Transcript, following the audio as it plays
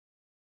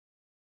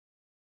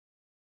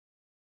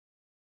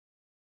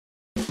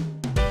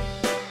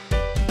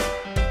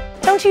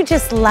Don't you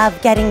just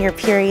love getting your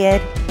period?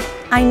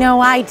 I know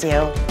I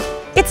do.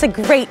 It's a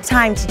great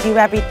time to do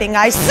everything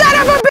I son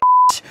of a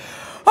bitch!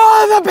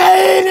 Oh, the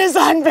pain is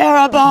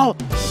unbearable!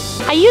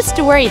 I used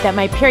to worry that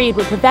my period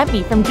would prevent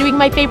me from doing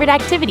my favorite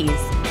activities.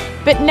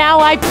 But now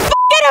I in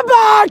a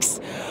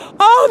box!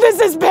 Oh, this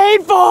is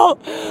painful!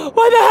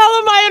 Why the hell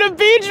am I at a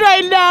beach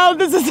right now?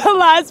 This is the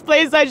last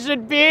place I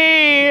should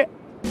be.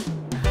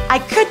 I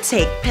could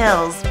take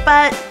pills,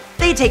 but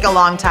they take a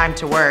long time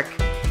to work.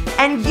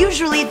 And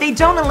usually they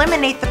don't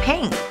eliminate the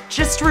pain,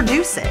 just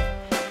reduce it.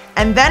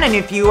 And then in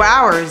a few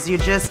hours, you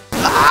just,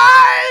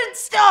 it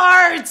still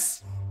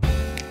hurts!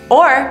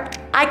 Or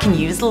I can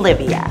use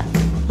Livia.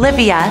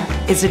 Livia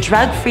is a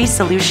drug-free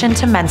solution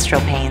to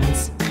menstrual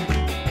pains.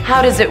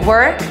 How does it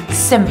work?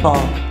 Simple.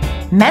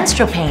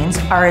 Menstrual pains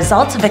are a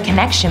result of a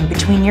connection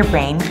between your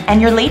brain and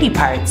your lady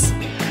parts.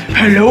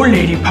 Hello,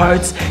 lady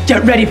parts.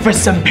 Get ready for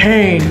some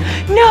pain.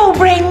 No,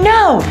 brain,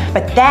 no!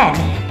 But then,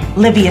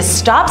 Livia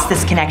stops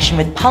this connection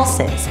with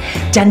pulses.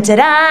 Dun dun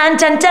dun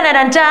dun dun dun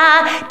dun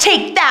dun.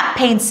 Take that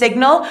pain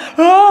signal.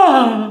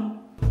 Ah.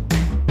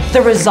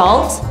 The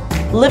result?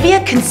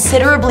 Livia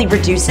considerably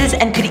reduces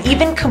and could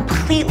even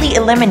completely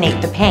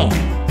eliminate the pain.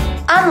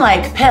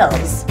 Unlike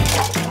pills,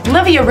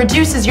 Livia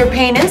reduces your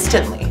pain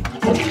instantly.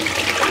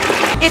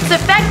 Its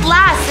effect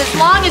lasts as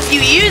long as you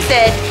use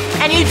it,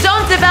 and you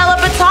don't develop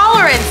a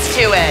tolerance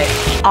to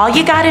it. All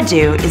you gotta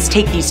do is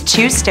take these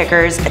 2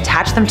 stickers,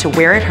 attach them to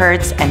where it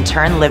hurts, and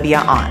turn Livia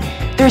on.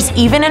 There's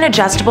even an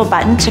adjustable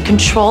button to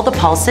control the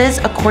pulses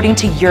according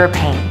to your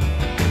pain.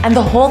 And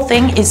the whole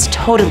thing is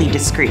totally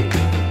discreet.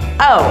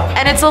 Oh,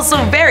 and it's also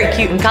very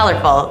cute and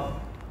colorful,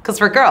 'cause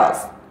we're girls.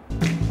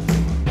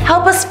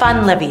 Help us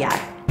fund Livia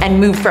and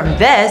move from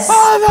this—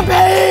 oh, the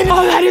pain!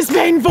 Oh, that is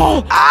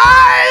painful!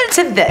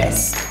 to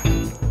this.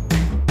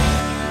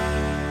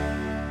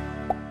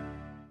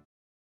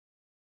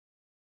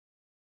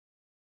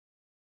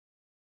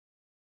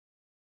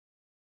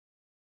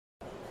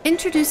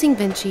 Introducing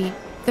Vinci,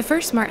 the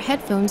first smart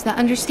headphones that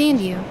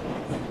understand you.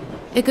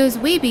 It goes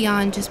way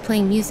beyond just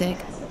playing music.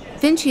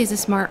 Vinci is a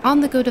smart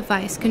on-the-go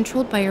device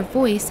controlled by your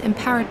voice and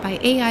powered by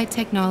AI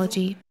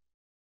technology.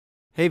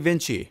 Hey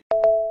Vinci,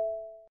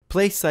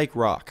 play Psych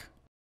Rock.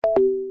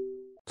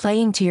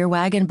 Playing To Your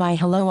Wagon by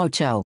Hello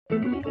Ocho.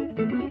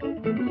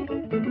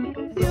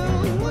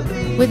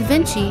 With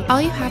Vinci,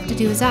 all you have to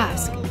do is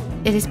ask.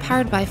 It is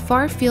powered by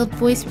far-field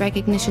voice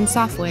recognition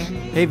software.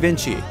 Hey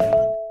Vinci,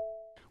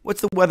 what's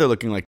the weather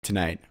looking like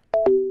tonight?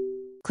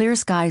 Clear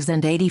skies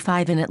and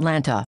 85 in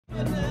Atlanta.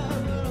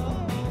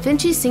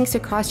 Vinci syncs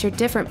across your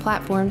different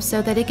platforms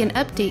so that it can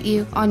update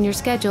you on your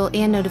schedule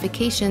and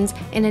notifications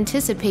and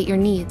anticipate your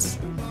needs.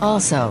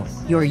 Also,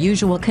 your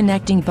usual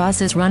connecting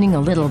bus is running a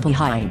little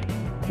behind.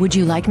 Would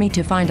you like me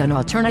to find an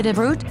alternative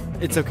route?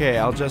 It's okay,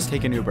 I'll just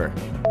take an Uber.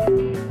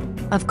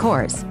 Of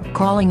course,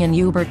 calling an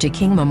Uber to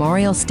King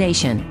Memorial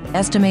Station.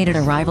 Estimated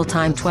arrival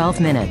time 12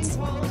 minutes.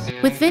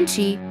 With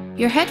Vinci,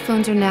 your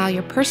headphones are now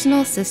your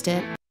personal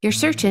assistant, your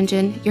search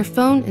engine, your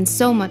phone, and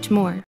so much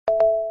more.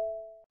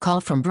 Call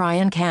from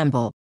Brian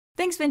Campbell.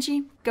 Thanks,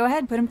 Vinci. Go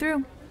ahead, put him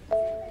through.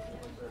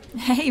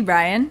 Hey,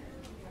 Brian.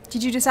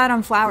 Did you decide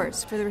on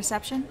flowers for the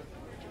reception?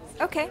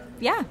 Okay,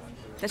 yeah.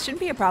 That shouldn't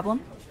be a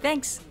problem.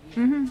 Thanks.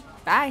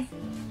 Bye.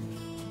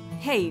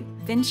 Hey,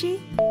 Vinci?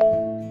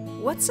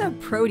 What's a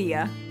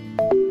protea?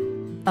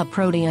 A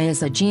protea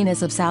is a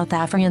genus of South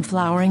African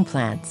flowering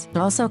plants,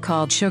 also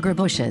called sugar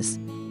bushes.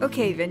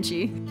 Okay,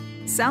 Vinci.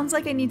 Sounds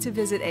like I need to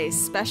visit a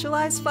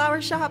specialized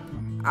flower shop.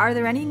 Are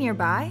there any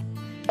nearby?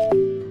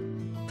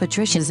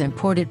 Patricia's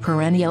Imported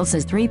Perennials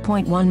is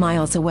 3.1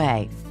 miles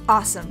away.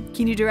 Awesome.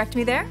 Can you direct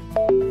me there?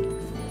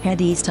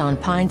 Head east on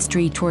Pine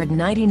Street toward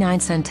 99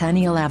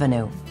 Centennial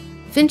Avenue.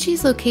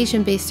 Vinci's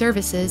location-based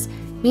services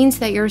means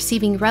that you're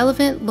receiving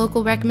relevant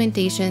local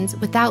recommendations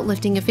without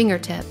lifting a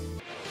fingertip.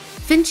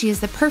 Vinci is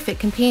the perfect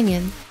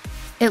companion.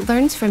 It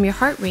learns from your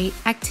heart rate,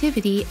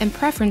 activity, and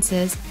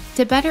preferences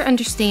to better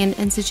understand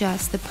and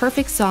suggest the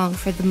perfect song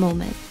for the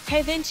moment.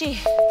 Hey Vinci,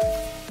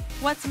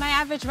 what's my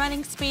average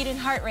running speed and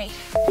heart rate?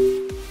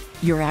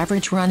 Your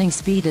average running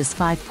speed is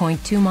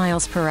 5.2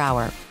 miles per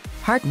hour.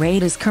 Heart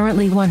rate is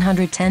currently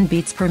 110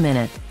 beats per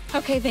minute.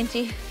 Okay,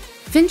 Vinci.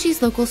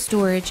 Vinci's local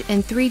storage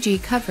and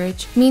 3G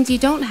coverage means you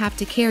don't have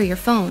to carry your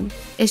phone.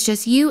 It's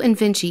just you and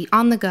Vinci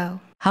on the go.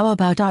 How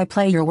about I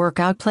play your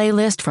workout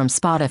playlist from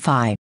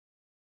Spotify?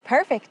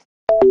 Perfect.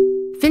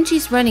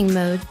 Vinci's running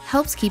mode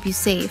helps keep you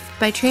safe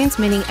by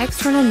transmitting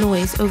external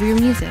noise over your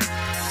music.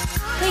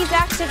 Please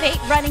activate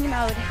running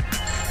mode.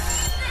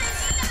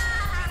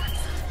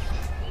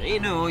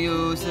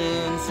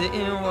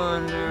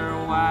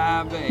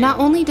 Not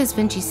only does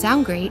Vinci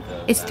sound great,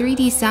 its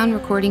 3D sound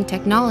recording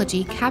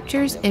technology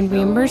captures and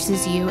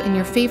reimmerses you in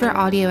your favorite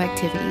audio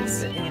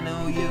activities.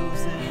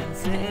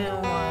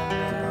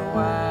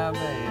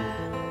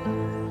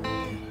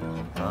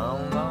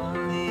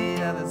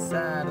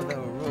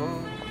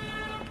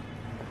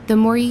 The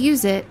more you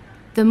use it,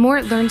 the more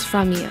it learns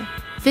from you.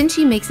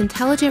 Vinci makes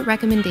intelligent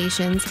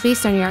recommendations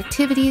based on your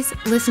activities,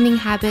 listening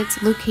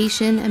habits,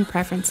 location, and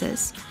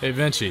preferences. Hey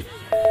Vinci,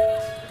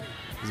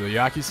 Is the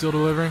Yaki still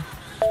delivering?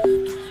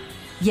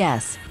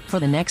 Yes, for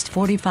the next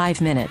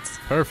 45 minutes.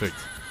 Perfect.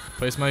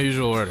 Place my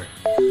usual order.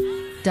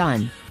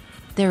 Done.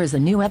 There is a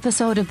new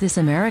episode of This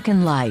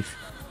American Life.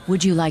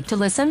 Would you like to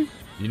listen?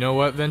 You know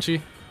what,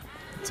 Vinci?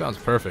 It sounds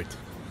perfect.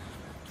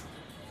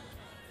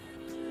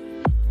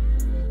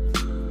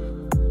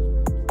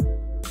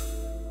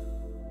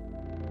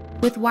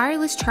 With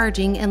wireless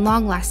charging and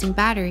long-lasting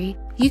battery,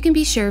 you can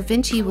be sure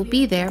Vinci will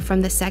be there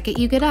from the second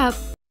you get up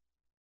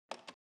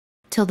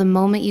till the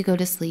moment you go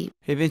to sleep.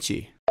 Hey,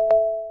 Vinci.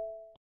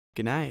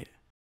 Good night.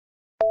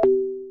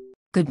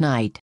 Good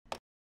night.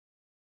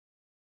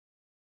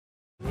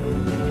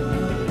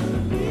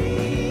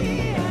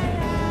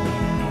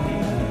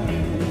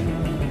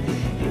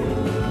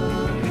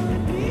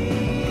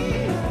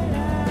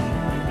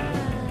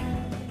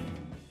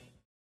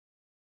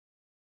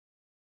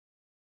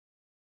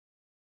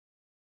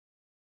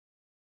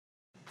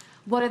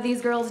 What are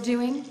these girls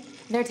doing?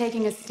 They're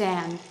taking a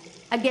stand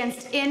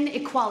against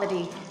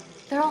inequality.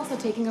 They're also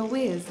taking a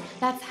whiz.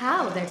 That's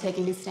how they're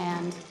taking a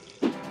stand.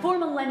 For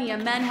millennia,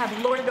 men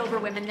have lorded over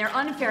women their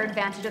unfair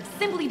advantage of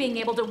simply being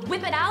able to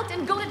whip it out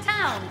and go to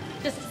town.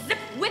 Just zip,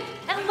 whip,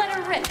 and let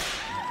her rip.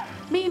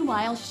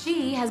 Meanwhile,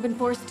 she has been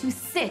forced to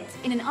sit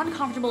in an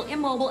uncomfortable,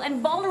 immobile,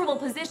 and vulnerable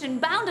position,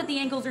 bound at the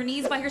ankles or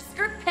knees by her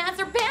skirt,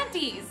 pants, or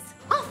panties.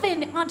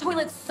 Often on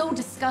toilets so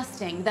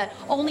disgusting that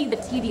only the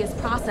tedious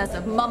process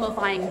of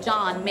mummifying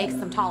John makes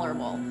them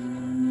tolerable.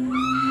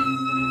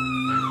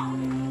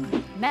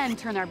 Men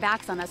turn their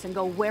backs on us and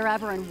go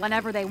wherever and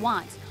whenever they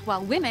want,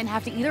 while women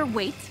have to either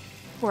wait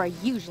for a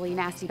usually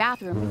nasty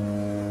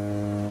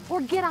bathroom or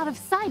get out of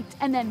sight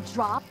and then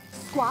drop,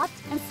 squat,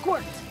 and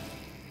squirt.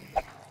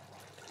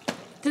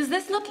 Does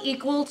this look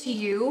equal to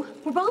you?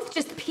 We're both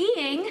just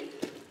peeing.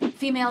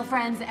 Female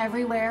friends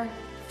everywhere.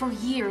 For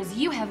years,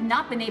 you have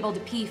not been able to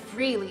pee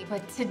freely,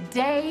 but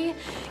today,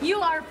 you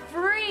are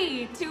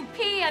free to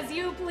pee as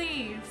you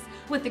please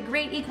with the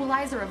great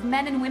equalizer of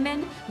men and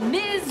women,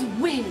 Ms.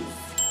 Whiz.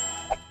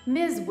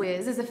 Ms.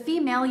 Whiz is a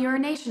female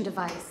urination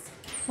device,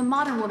 the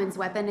modern woman's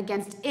weapon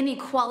against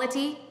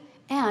inequality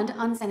and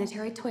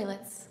unsanitary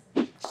toilets.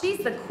 She's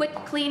the quick,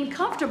 clean,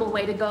 comfortable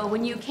way to go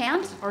when you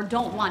can't or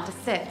don't want to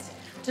sit.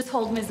 Just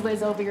hold Ms.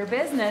 Whiz over your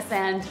business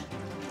and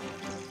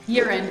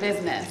you're in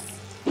business.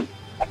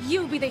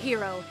 You be the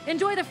hero.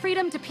 Enjoy the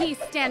freedom to pee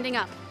standing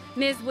up.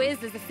 Ms.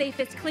 Whiz is the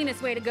safest,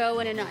 cleanest way to go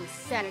in an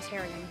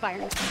unsanitary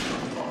environment.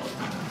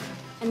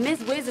 And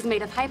Ms. Whiz is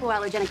made of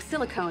hypoallergenic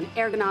silicone,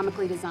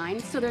 ergonomically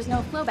designed, so there's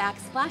no flowback,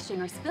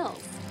 splashing, or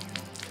spills.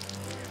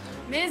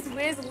 Ms.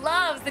 Whiz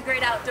loves the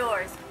great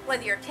outdoors.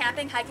 Whether you're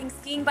camping, hiking,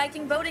 skiing,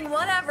 biking, boating,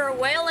 whatever,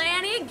 well,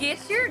 Annie,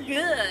 get your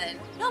good.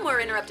 No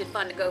more interrupted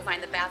fun to go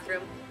find the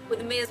bathroom.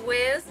 With Ms.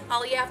 Whiz,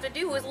 all you have to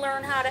do is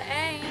learn how to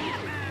aim.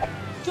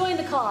 Join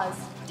the cause.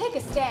 Take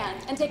a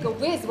stand and take a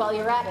whiz while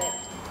you're at it.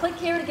 Click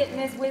here to get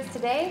Ms. Whiz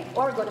today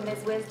or go to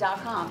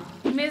MsWhiz.com.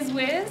 Ms.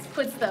 Whiz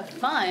puts the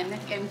fun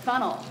in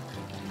funnel.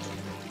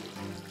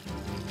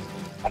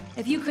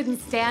 If you couldn't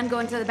stand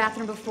going to the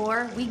bathroom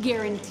before, we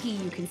guarantee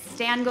you can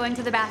stand going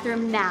to the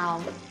bathroom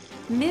now.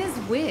 Ms.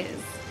 Whiz,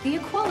 the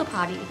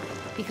Equalipotty,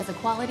 because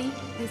equality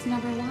is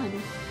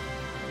 #1.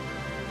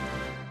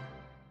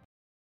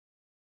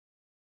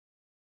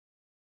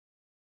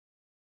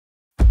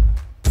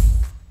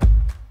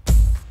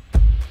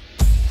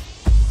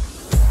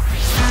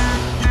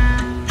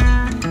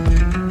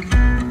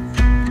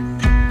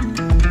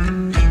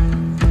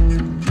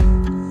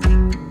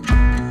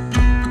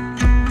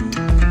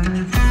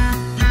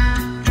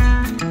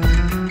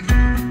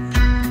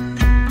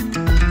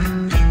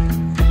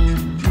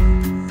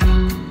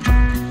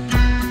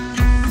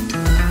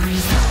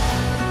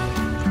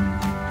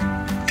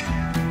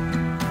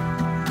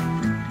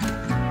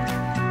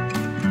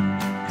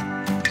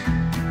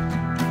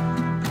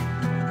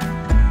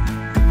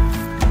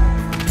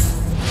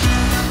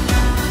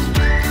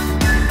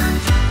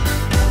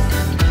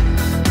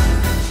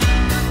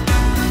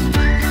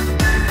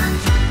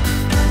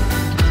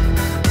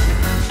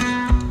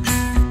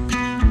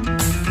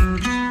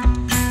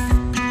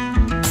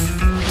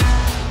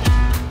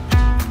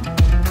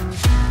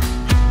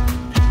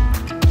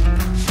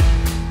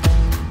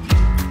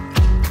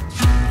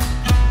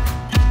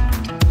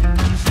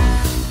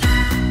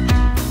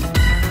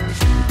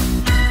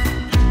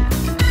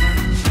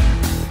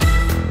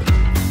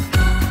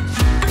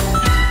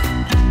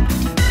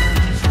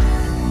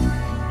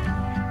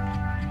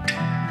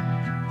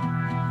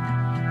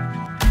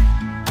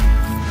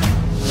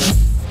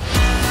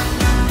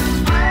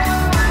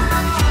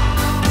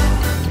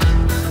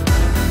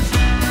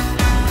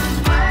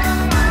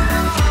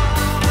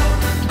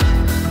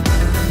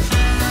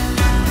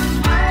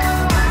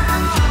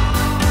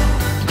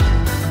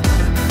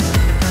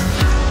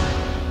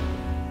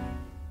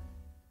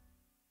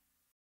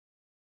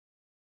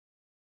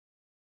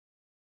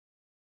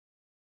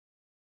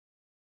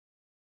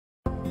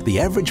 The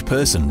average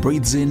person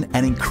breathes in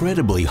an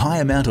incredibly high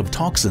amount of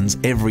toxins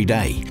every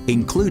day,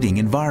 including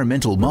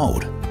environmental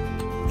mold.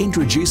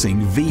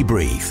 Introducing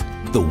V-Breathe,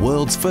 the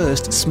world's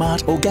first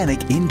smart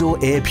organic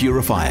indoor air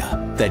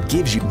purifier that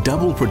gives you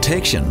double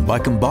protection by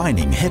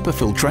combining HEPA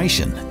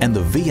filtration and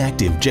the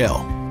V-Active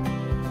Gel.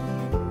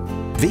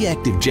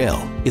 V-Active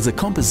Gel is a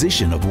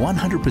composition of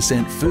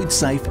 100%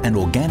 food-safe and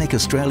organic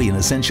Australian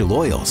essential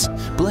oils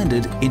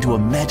blended into a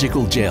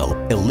magical gel,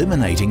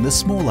 eliminating the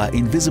smaller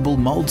invisible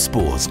mold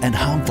spores and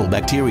harmful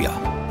bacteria.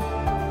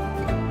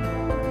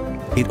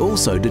 It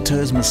also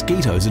deters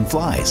mosquitoes and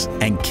flies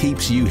and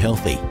keeps you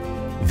healthy.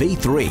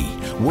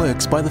 V3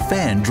 works by the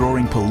fan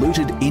drawing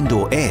polluted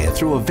indoor air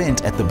through a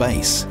vent at the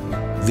base.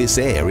 This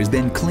air is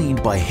then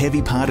cleaned by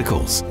heavy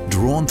particles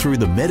drawn through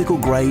the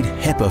medical-grade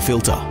HEPA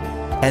filter.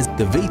 As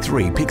the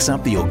V3 picks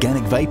up the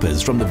organic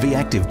vapours from the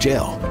V-Active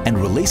Gel and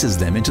releases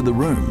them into the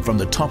room from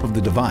the top of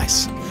the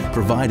device,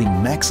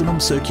 providing maximum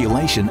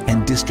circulation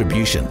and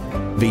distribution.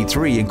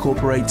 V3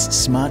 incorporates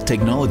smart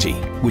technology,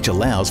 which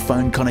allows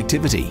phone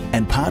connectivity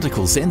and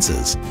particle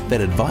sensors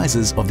that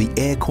advises of the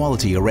air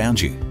quality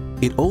around you.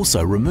 It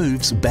also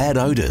removes bad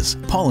odours,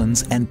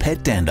 pollens and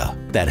pet dander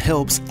that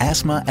helps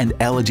asthma and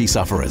allergy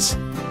sufferers.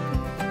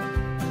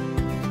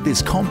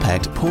 This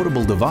compact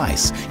portable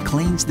device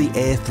cleans the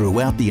air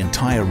throughout the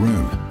entire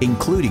room,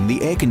 including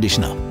the air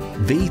conditioner.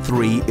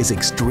 V3 is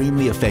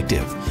extremely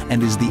effective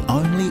and is the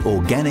only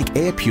organic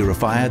air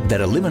purifier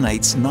that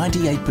eliminates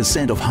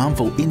 98% of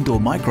harmful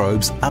indoor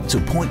microbes up to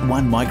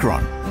 0.1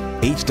 micron.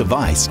 Each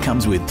device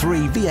comes with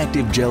 3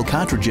 V-Active Gel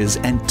cartridges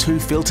and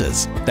 2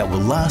 filters that will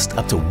last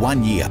up to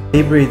 1 year.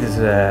 eBreathe is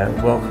a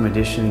welcome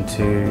addition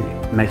to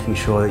making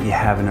sure that you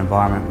have an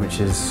environment which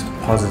is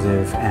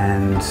positive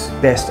and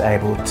best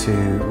able to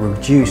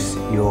reduce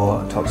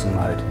your toxin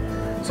load.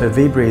 So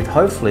V-Breathe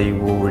hopefully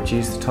will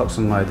reduce the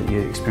toxin load that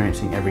you're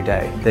experiencing every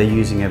day. They're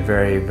using a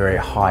very, very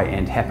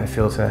high-end HEPA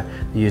filter.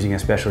 They're using a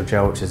special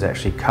gel which is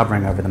actually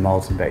covering over the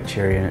molds and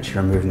bacteria and it's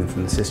removing them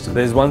from the system.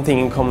 There's one thing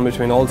in common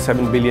between all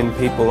 7 billion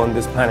people on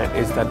this planet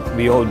is that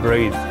we all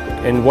breathe.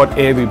 And what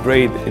air we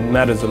breathe, it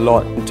matters a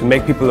lot. And to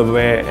make people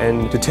aware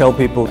and to tell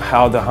people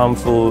how the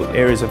harmful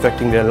air is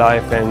affecting their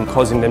life and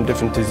causing them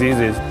different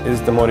diseases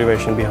is the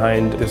motivation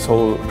behind this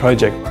whole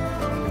project.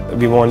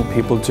 We want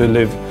people to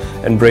live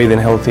and breathe in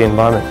a healthy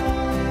environment.